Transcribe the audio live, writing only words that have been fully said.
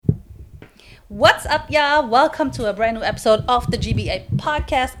What's up, y'all? Welcome to a brand new episode of the GBA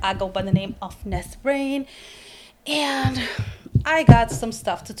Podcast. I go by the name of Ness Brain, and I got some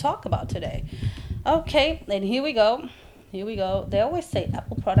stuff to talk about today. Okay, and here we go. Here we go. They always say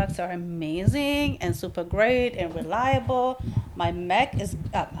Apple products are amazing and super great and reliable. My Mac is,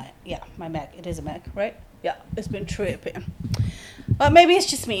 my Mac. It is a Mac, right? Yeah, it's been tripping. But maybe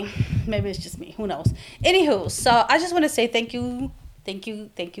it's just me. Who knows? Anywho, so I just want to say thank you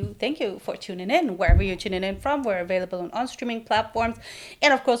for tuning in. Wherever you're tuning in from, we're available on streaming platforms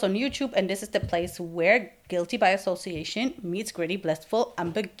and, of course, on YouTube. And this is the place where guilty by association meets gritty, blissful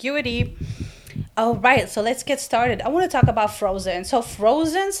ambiguity. All right, so let's get started. I want to talk about Frozen. So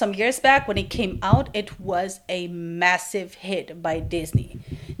Frozen, some years back when it came out, it was a massive hit by Disney.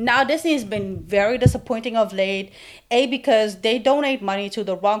 Now, Disney has been very disappointing of late, because they donate money to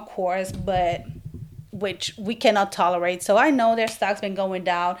the wrong cause, but which we cannot tolerate. So I know their stock's been going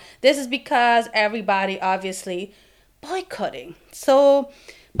down. This is because everybody obviously boycotting. This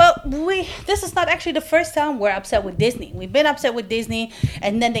is not actually the first time we're upset with Disney. We've been upset with Disney,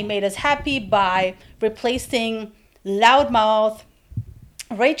 and then they made us happy by replacing loudmouth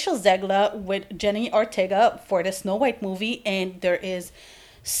Rachel Zegler with Jenny Ortega for the Snow White movie, and there is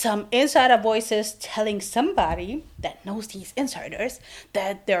some insider voices telling somebody that knows these insiders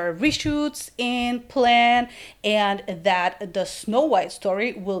that there are reshoots in plan and that the Snow White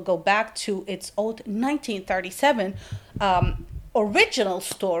story will go back to its old 1937 original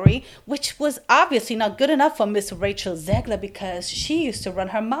story, which was obviously not good enough for Miss Rachel Zegler because she used to run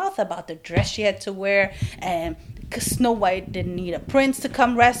her mouth about the dress she had to wear, and because Snow White didn't need a prince to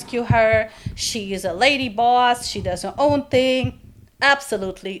come rescue her. She is a lady boss. She does her own thing.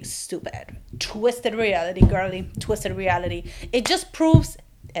 Absolutely stupid. Twisted reality, girly. Twisted reality. It just proves,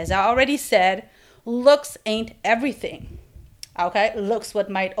 as I already said, looks ain't everything. Okay? Looks what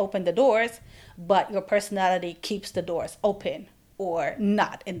might open the doors, but your personality keeps the doors open, or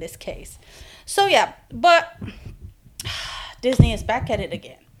not in this case. So yeah, but Disney is back at it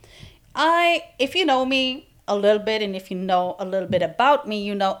again. If you know me a little bit, and if you know a little bit about me,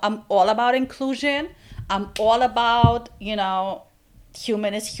 you know I'm all about inclusion. I'm all about,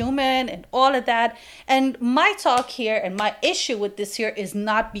 human is human and all of that. And my talk here and my issue with this here is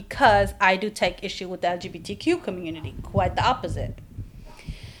not because I do take issue with the LGBTQ community. Quite the opposite.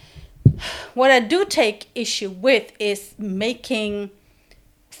 What I do take issue with is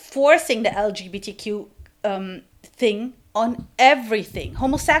forcing the LGBTQ thing on everything.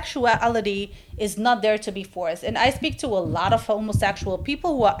 Homosexuality is not there to be forced. And I speak to a lot of homosexual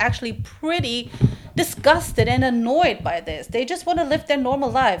people who are actually pretty disgusted and annoyed by this. They just want to live their normal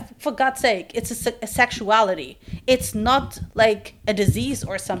life. For God's sake, it's a sexuality. It's not like a disease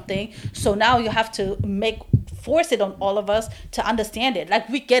or something. So now you have to force it on all of us to understand it. Like,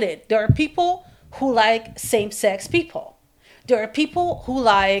 we get it. There are people who like same-sex people. There are people who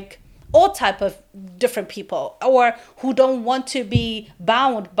like all type of different people, or who don't want to be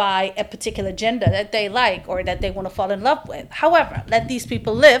bound by a particular gender that they like or that they want to fall in love with. However, let these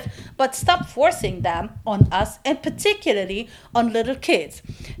people live, but stop forcing them on us, and particularly on little kids.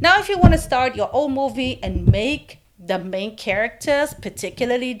 Now, if you want to start your own movie and make the main characters,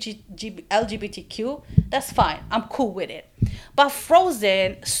 particularly LGBTQ, that's fine. I'm cool with it. But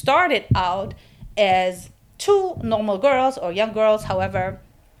Frozen started out as two normal girls or young girls, however,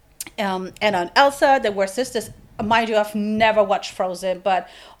 and on Elsa, they were sisters. Mind you, I've never watched Frozen, but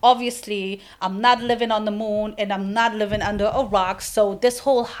obviously I'm not living on the moon and I'm not living under a rock, so this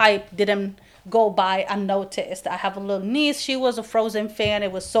whole hype didn't go by unnoticed. I have a little niece. She was a Frozen fan.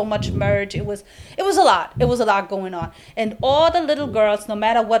 It was so much merge. It was a lot. It was a lot going on. And all the little girls, no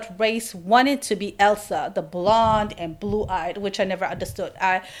matter what race, wanted to be Elsa, the blonde and blue-eyed, which I never understood.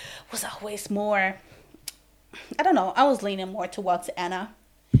 I was always more, I don't know, I was leaning more towards Anna.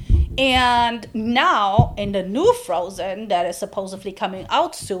 And now, in the new Frozen that is supposedly coming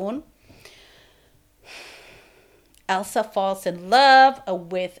out soon, Elsa falls in love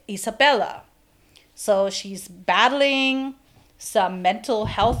with Isabella. So she's battling some mental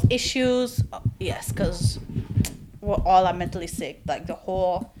health issues. Yes, because we all are mentally sick. Like, the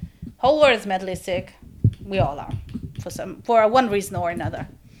whole world is mentally sick. We all are, for one reason or another.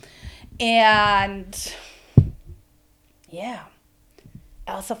 And yeah,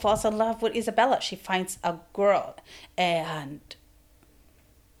 Elsa falls in love with Isabella. She finds a girl, and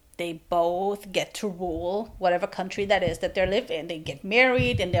they both get to rule whatever country that is that they live in. They get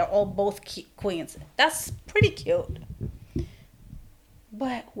married, and they're all both queens. That's pretty cute.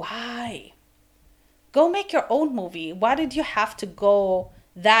 But why? Go make your own movie. Why did you have to go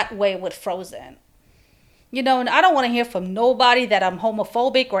that way with Frozen? And I don't want to hear from nobody that I'm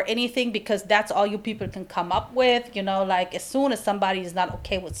homophobic or anything, because that's all you people can come up with. Like, as soon as somebody is not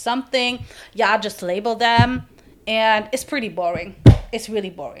okay with something, y'all just label them. And it's pretty boring. It's really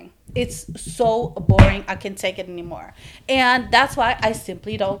boring. It's so boring. I can't take it anymore. And that's why I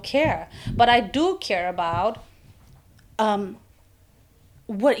simply don't care. But I do care about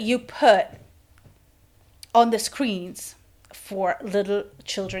what you put on the screens for little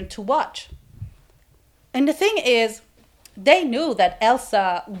children to watch. And the thing is, they knew that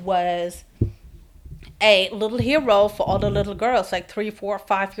Elsa was a little hero for all the little girls, like 3, 4,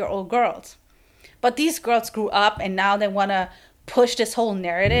 5-year-old girls. But these girls grew up, and now they want to push this whole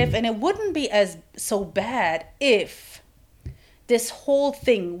narrative. And it wouldn't be as so bad if this whole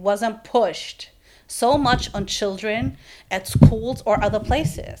thing wasn't pushed so much on children at schools or other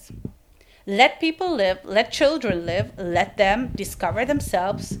places. Let people live, let children live, let them discover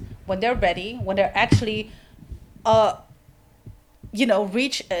themselves when they're ready, when they're actually,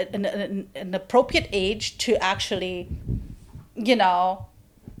 reach an appropriate age to actually,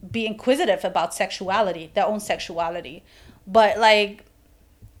 be inquisitive about sexuality, their own sexuality. But like,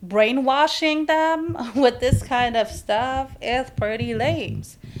 brainwashing them with this kind of stuff is pretty lame.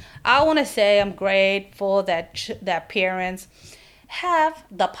 I want to say I'm grateful that parents have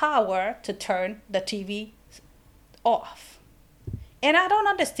the power to turn the TV off. And I don't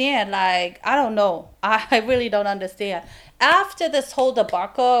understand, I don't know. I really don't understand. After this whole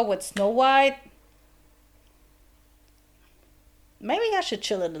debacle with Snow White, maybe I should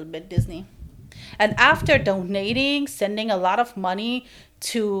chill a little bit, Disney. And after sending a lot of money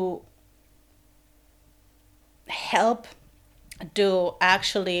to help do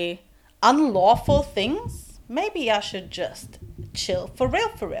actually unlawful things, maybe I should just chill for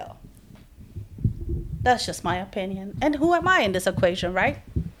real. That's just my opinion. And who am I in this equation, right?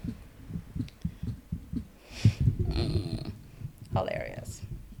 Hilarious.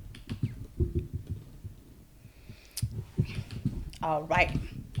 All right.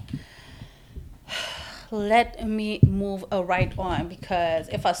 Let me move right on, because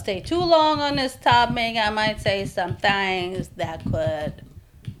if I stay too long on this topic, I might say some things that could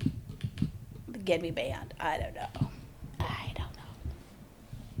get me banned. I don't know.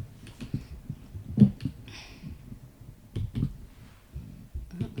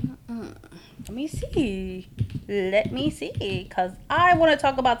 Let me see, because I want to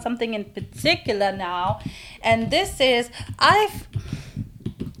talk about something in particular now, and this is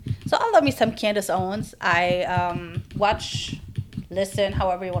So I love me some Candace Owens. I listen,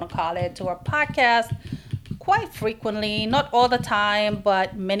 however you want to call it, to her podcast quite frequently, not all the time,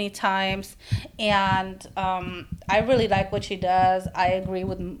 but many times. And I really like what she does. I agree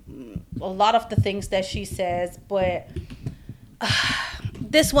with a lot of the things that she says, but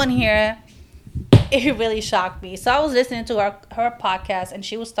this one here, it really shocked me. So I was listening to her podcast, and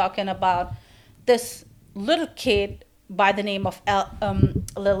she was talking about this little kid by the name of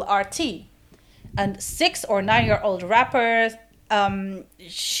Lil RT, and 6 or 9-year-old rapper.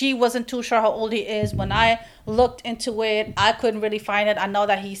 She wasn't too sure how old he is. When I looked into it, I couldn't really find it. I know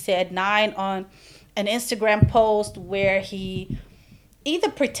that he said 9 on an Instagram post where he either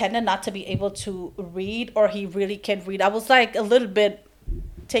pretended not to be able to read, or he really can't read. I was like a little bit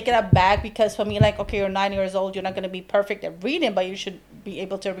taken aback, because for me, like, okay, you're 9 years old, you're not going to be perfect at reading, but you should be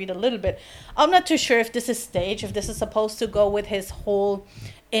able to read a little bit. I'm not too sure if this is staged, if this is supposed to go with his whole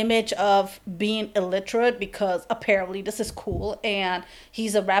image of being illiterate, because apparently this is cool, and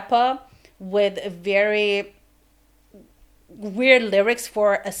he's a rapper with very weird lyrics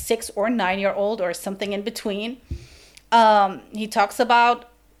for a 6 or 9-year-old or something in between. He talks about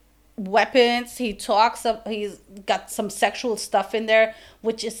weapons. He's got some sexual stuff in there,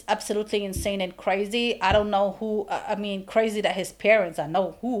 which is absolutely insane and crazy. I don't know who, crazy that his parents, I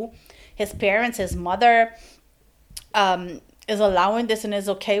know who, his parents, his mother, is allowing this and is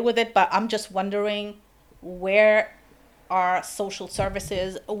okay with it. But I'm just wondering, where are social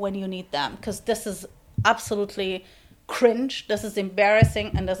services when you need them? Because this is absolutely cringe. This is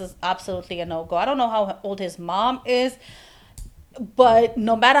embarrassing, and this is absolutely a no-go. I don't know how old his mom is, but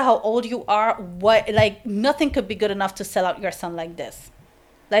no matter how old you are, nothing could be good enough to sell out your son like this,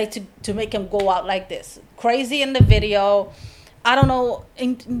 like to make him go out like this, crazy in the video. I don't know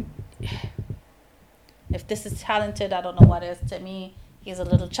if this is talented. I don't know what is. To me, he's a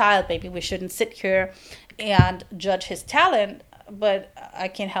little child. Maybe we shouldn't sit here and judge his talent, but I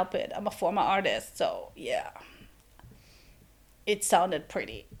can't help it. I'm a former artist, so yeah, it sounded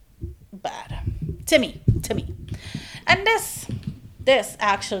pretty bad to me. And this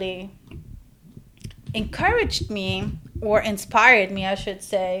actually encouraged me, or inspired me, I should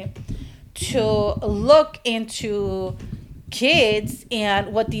say, to look into kids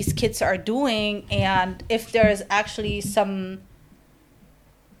and what these kids are doing, and if there's actually some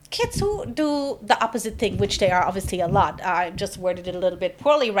kids who do the opposite thing, which they are obviously a lot. I just worded it a little bit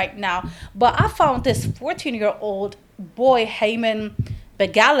poorly right now, but I found this 14-year-old boy, Heyman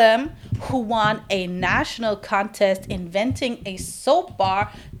Begalem, who won a national contest inventing a soap bar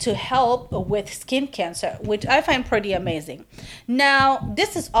to help with skin cancer, which I find pretty amazing. Now,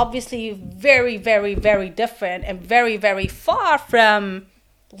 this is obviously very, very, very different and very, very far from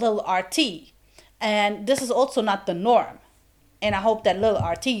Lil RT. And this is also not the norm. And I hope that Lil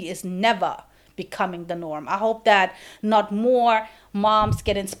RT is never becoming the norm. I hope that not more moms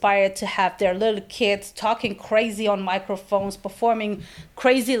get inspired to have their little kids talking crazy on microphones, performing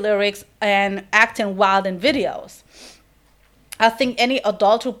crazy lyrics, and acting wild in videos. I think any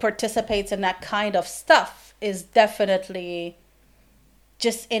adult who participates in that kind of stuff is definitely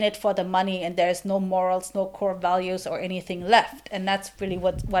just in it for the money, and there's no morals, no core values, or anything left. And that's really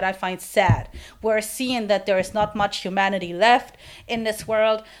what I find sad. We're seeing that there is not much humanity left in this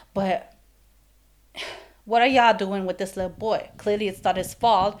world, but what are y'all doing with this little boy? Clearly it's not his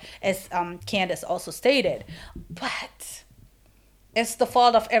fault, as Candace also stated, but it's the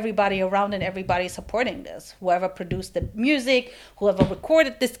fault of everybody around and everybody supporting this. Whoever produced the music, whoever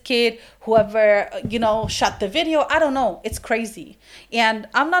recorded this kid, whoever, shot the video. I don't know. It's crazy. And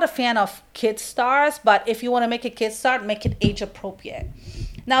I'm not a fan of kid stars, but if you want to make a kid star, make it age appropriate.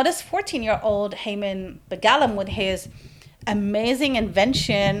 Now, this 14-year-old Heyman Begalem, with his amazing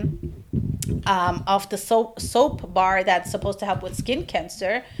invention of the soap bar that's supposed to help with skin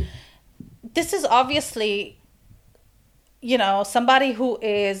cancer, this is obviously somebody who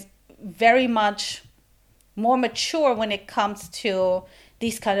is very much more mature when it comes to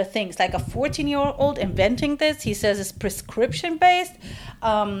these kind of things. Like a 14-year-old inventing this, he says it's prescription based,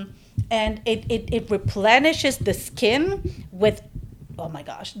 and it replenishes the skin with, oh my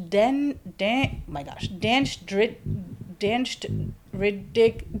gosh, dendritic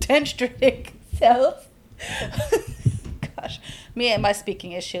cells. Gosh, me and my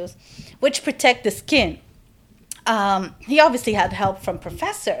speaking issues, which protect the skin. He obviously had help from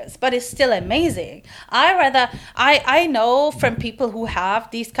professors, but it's still amazing. I know from people who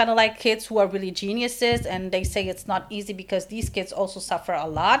have these kind of like kids who are really geniuses, and they say it's not easy because these kids also suffer a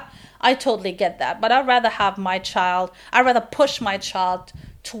lot. I totally get that, but I'd rather push my child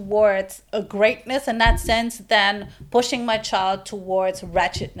towards a greatness in that sense than pushing my child towards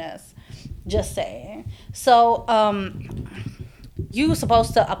wretchedness. Just saying. So, you're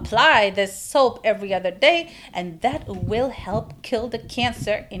supposed to apply this soap every other day, and that will help kill the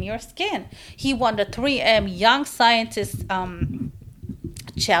cancer in your skin. He won the 3M Young Scientist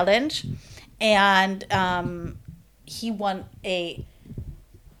Challenge, and he won a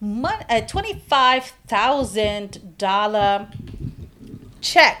 $25,000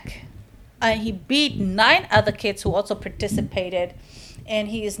 check. He beat 9 other kids who also participated, and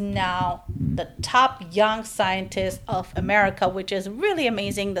he is now the top young scientist of America, which is really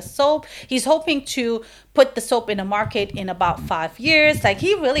amazing. The soap, he's hoping to put the soap in the market in about 5 years. Like,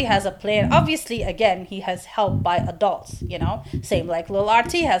 he really has a plan. Obviously, again, he has help by adults, same like Lil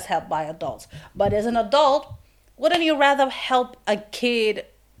RT has help by adults. But as an adult, wouldn't you rather help a kid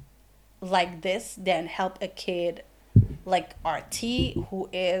like this than help a kid like RT, who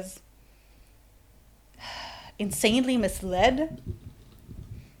is insanely misled?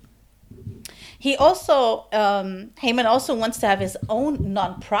 He also, Heyman also wants to have his own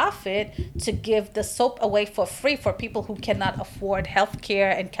nonprofit to give the soap away for free for people who cannot afford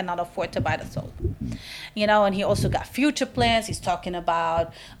healthcare and cannot afford to buy the soap. And he also got future plans. He's talking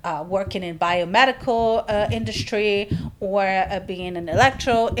about working in biomedical industry, or being an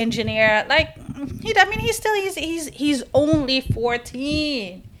electro engineer. Like, he's only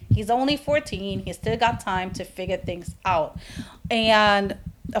 14. He's only 14. He's still got time to figure things out. And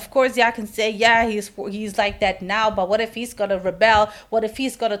of course, y'all can say, yeah, he's like that now, but what if he's gonna rebel? What if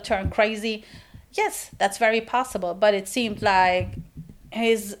he's gonna turn crazy? Yes, that's very possible. But it seemed like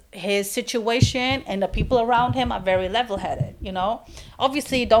his situation and the people around him are very level-headed.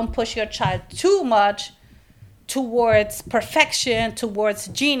 Obviously, don't push your child too much towards perfection, towards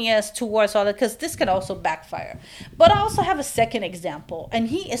genius, towards all that, because this can also backfire. But I also have a second example, and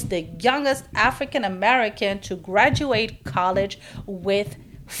he is the youngest African American to graduate college with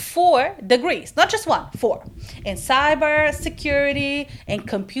 4 degrees, not just one, 4, in cyber security and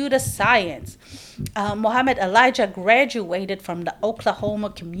computer science. Mohammed Elijah graduated from the Oklahoma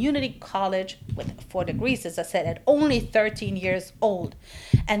Community College with 4 degrees, as I said, at only 13 years old.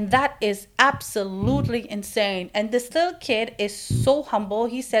 And that is absolutely insane. And this little kid is so humble.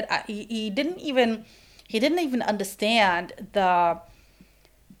 He said he didn't even understand the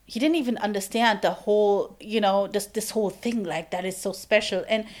whole, this whole thing, like, that is so special.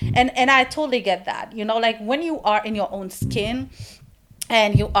 And I totally get that, like, when you are in your own skin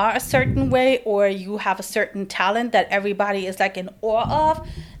and you are a certain way, or you have a certain talent that everybody is like in awe of,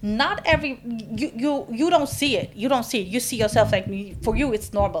 not every you don't see it. You see yourself, like, for you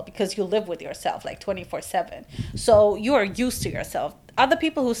it's normal because you live with yourself like 24/7, so you are used to yourself. Other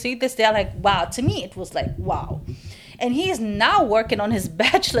people who see this, they're like, wow. To me, it was like, wow. And he is now working on his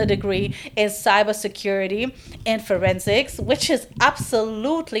bachelor degree in cybersecurity and forensics, which is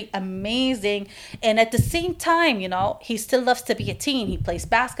absolutely amazing. And at the same time, he still loves to be a teen. He plays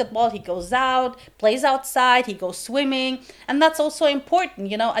basketball, he goes out, plays outside, he goes swimming. And that's also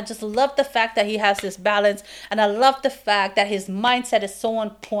important. I just love the fact that he has this balance. And I love the fact that his mindset is so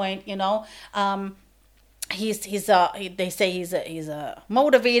on point. They say he's a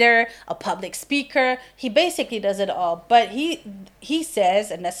motivator, a public speaker. He basically does it all. But he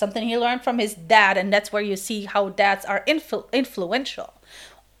says, and that's something he learned from his dad, and that's where you see how dads are influential,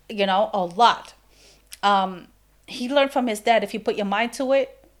 a lot. He learned from his dad, if you put your mind to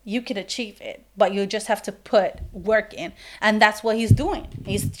it, you can achieve it, but you just have to put work in. And that's what he's doing.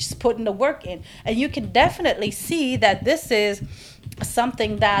 He's just putting the work in. And you can definitely see that this is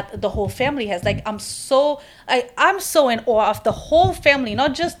something that the whole family has. Like, I'm so in awe of the whole family,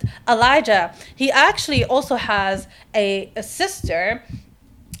 not just Elijah. He actually also has a sister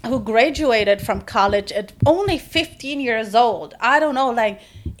who graduated from college at only 15 years old. I don't know, like,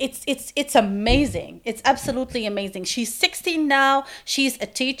 it's amazing. It's absolutely amazing. She's 16 now. She's a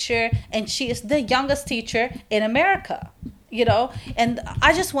teacher, and she is the youngest teacher in America, and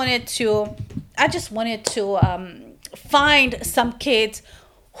I just wanted to find some kids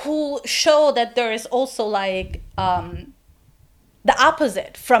who show that there is also, like, the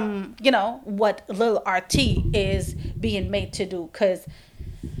opposite from, what little RT is being made to do. Because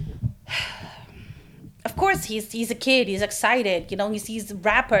of course he's a kid, he's excited, he sees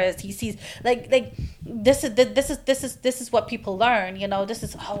rappers, he sees like this is what people learn, this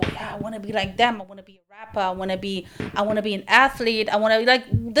is, oh yeah, I want to be like them, I want to be a rapper, I want to be an athlete, I want to be like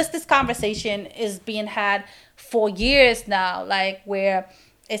this conversation is being had for years now, like, where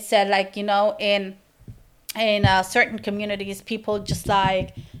it said, like, in certain communities, people just,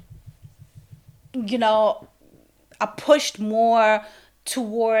 like, are pushed more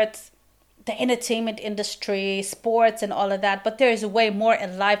towards the entertainment industry, sports, and all of that. But there is way more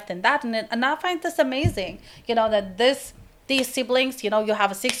in life than that. And I find this amazing, that these siblings, you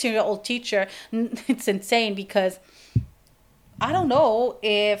have a 16-year-old teacher. It's insane, because I don't know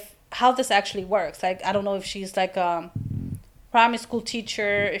how this actually works. Like, I don't know if she's like a primary school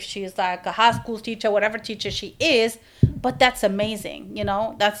teacher, if she's like a high school teacher, whatever teacher she is, but that's amazing,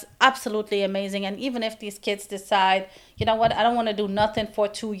 that's absolutely amazing. And even if these kids decide, you know what, I don't want to do nothing for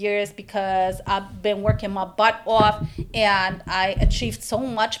 2 years because I've been working my butt off and I achieved so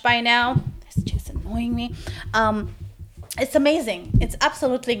much by now, it's just annoying me. It's amazing. It's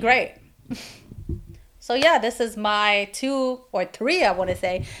absolutely great. So yeah, this is my 2 or 3, I want to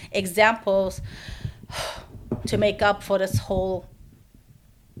say, examples to make up for this whole,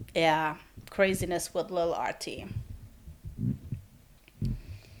 craziness with Lil RT.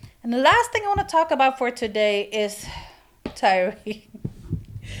 And the last thing I want to talk about for today is Tyrese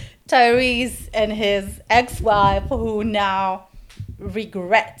and his ex-wife, who now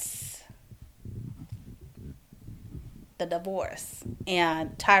regrets the divorce.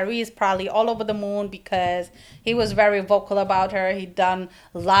 And Tyrese probably all over the moon because he was very vocal about her. He done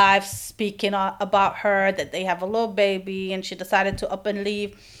live speaking about her, that they have a little baby, and she decided to up and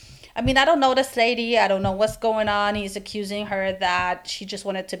leave. I mean, I don't know this lady. I don't know what's going on. He's accusing her that she just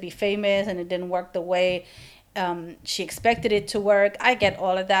wanted to be famous and it didn't work the way she expected it to work. I get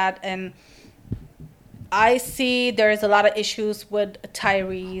all of that. And I see there's a lot of issues with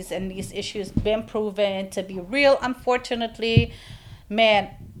Tyrese, and these issues been proven to be real, unfortunately. Man,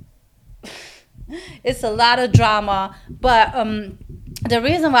 it's a lot of drama. But the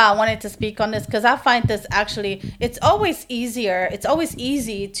reason why I wanted to speak on this, because I find this actually, it's always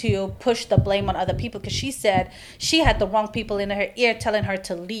easy to push the blame on other people, because she said she had the wrong people in her ear telling her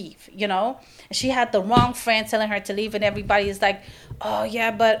to leave, she had the wrong friends telling her to leave, and everybody is like, oh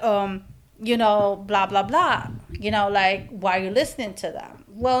yeah, but blah blah blah, like, why are you listening to them?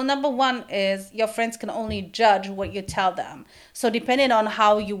 Well, number one is your friends can only judge what you tell them. So depending on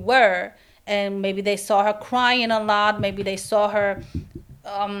how you were, and maybe they saw her crying a lot, maybe they saw her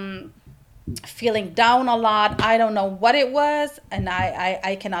um, feeling down a lot. I don't know what it was, and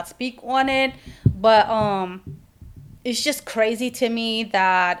I cannot speak on it. But it's just crazy to me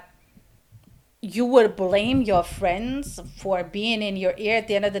that you would blame your friends for being in your ear. At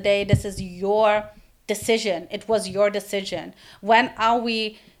the end of the day, this is your decision. It was your decision. When are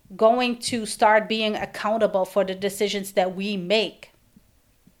we going to start being accountable for the decisions that we make?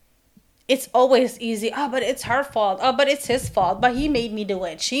 It's always easy. Oh, but it's her fault. Oh, but it's his fault. But he made me do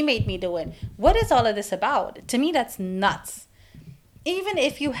it. She made me do it. What is all of this about? To me, that's nuts. Even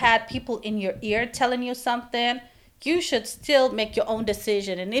if you had people in your ear telling you something, you should still make your own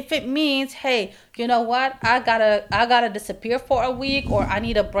decision. And if it means, hey, you know what, I gotta disappear for a week, or I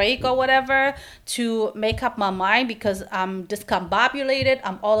need a break or whatever to make up my mind because I'm discombobulated,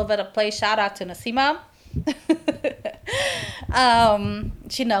 I'm all over the place. Shout out to Nasima.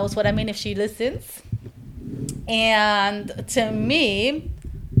 She knows what I mean if she listens. And to me,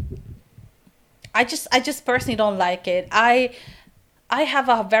 I just personally don't like it. I have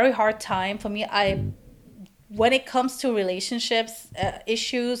a very hard time. For me, when it comes to relationships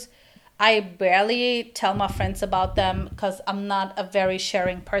issues, I barely tell my friends about them because I'm not a very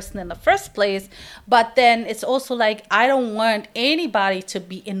sharing person in the first place. But then it's also like I don't want anybody to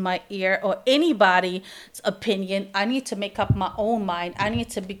be in my ear or anybody's opinion. I need to make up my own mind. I need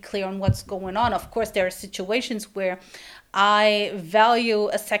to be clear on what's going on. Of course, there are situations where I value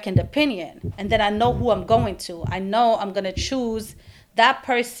a second opinion, and then I know who I'm going to. I know I'm going to choose that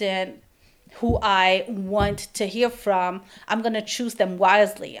person who I want to hear from. I'm going to choose them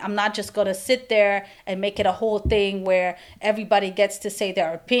wisely. I'm not just going to sit there and make it a whole thing where everybody gets to say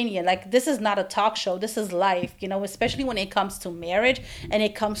their opinion. Like, this is not a talk show. This is life, especially when it comes to marriage and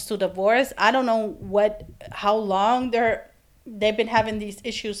it comes to divorce. I don't know how long they've been having these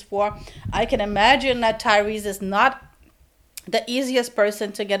issues for. I can imagine that Tyrese is not the easiest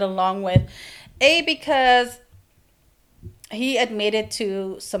person to get along with. Because he admitted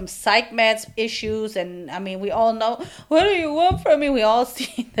to some psych meds issues, and I mean, we all know, what do you want from me? We all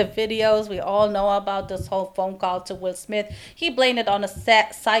see the videos. We all know about this whole phone call to Will Smith. He blamed it on the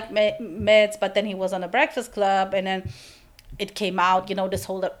psych meds, but then he was on a Breakfast Club, and then it came out, this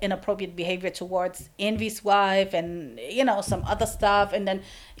whole inappropriate behavior towards Envy's wife, and some other stuff, and then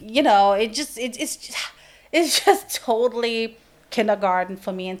it's just totally kindergarten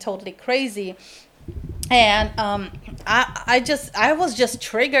for me and totally crazy. And I was just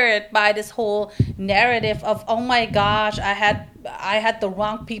triggered by this whole narrative of, oh my gosh, I had the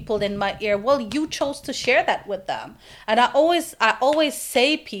wrong people in my ear. Well, you chose to share that with them. And I always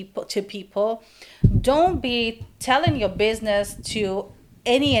say to people, don't be telling your business to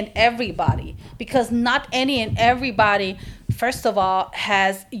any and everybody, because not any and everybody, first of all,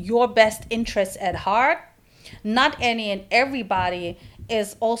 has your best interests at heart. Not any and everybody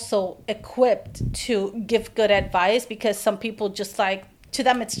is also equipped to give good advice, because some people just like, to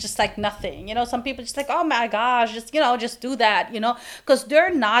them it's just like nothing. Some people just like, oh my gosh, just do that, because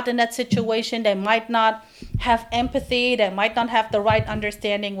they're not in that situation. They might not have empathy, they might not have the right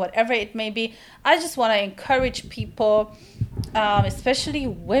understanding, whatever it may be. I just want to encourage people, especially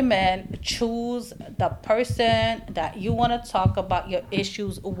women, choose the person that you want to talk about your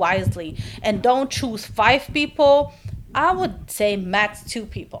issues wisely, and don't choose 5 people. I would say max 2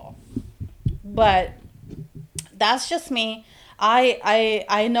 people. But that's just me.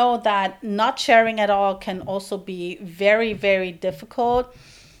 I know that not sharing at all can also be very, very difficult.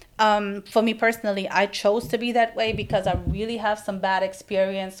 For me personally, I chose to be that way because I really have some bad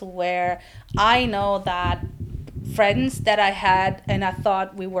experience where I know that friends that I had and I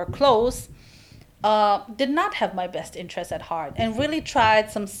thought we were close did not have my best interest at heart and really tried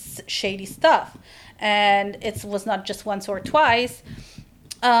some shady stuff. And it was not just once or twice.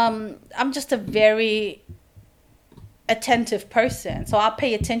 I'm just a very attentive person, so I'll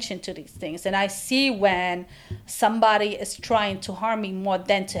pay attention to these things, and I see when somebody is trying to harm me more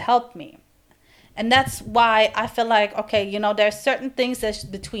than to help me. And that's why I feel like, okay, there's certain things that's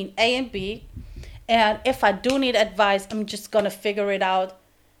between A and B, and if I do need advice, I'm just gonna figure it out.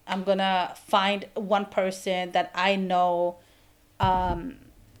 I'm gonna find one person that I know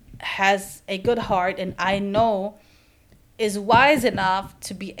has a good heart and I know is wise enough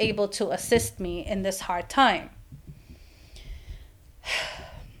to be able to assist me in this hard time.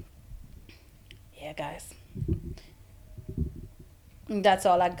 Yeah, guys. That's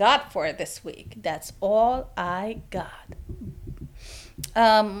all I got for this week. That's all I got.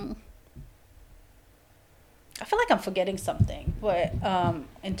 I feel like I'm forgetting something, but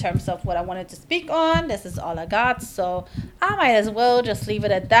in terms of what I wanted to speak on, this is all I got. So I might as well just leave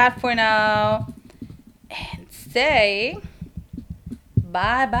it at that for now and say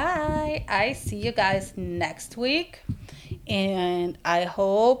bye bye. I see you guys next week, and I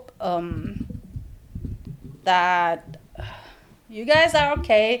hope that you guys are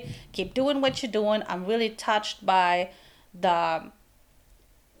okay. Keep doing what you're doing. I'm really touched by the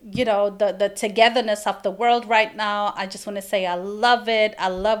the togetherness of the world right now. I just want to say I love it. I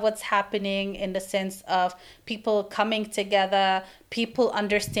love what's happening in the sense of people coming together, people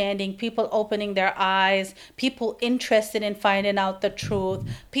understanding, people opening their eyes, people interested in finding out the truth,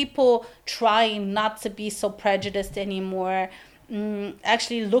 people trying not to be so prejudiced anymore.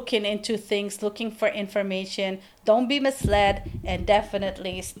 Actually looking into things, looking for information. Don't be misled, and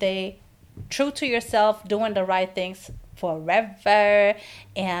definitely stay true to yourself, doing the right things forever.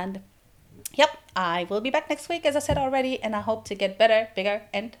 And yep, I will be back next week, as I said already, and I hope to get better, bigger,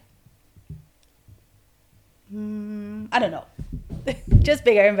 and I don't know, just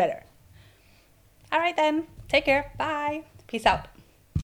bigger and better. All right then, take care. Bye. Peace out.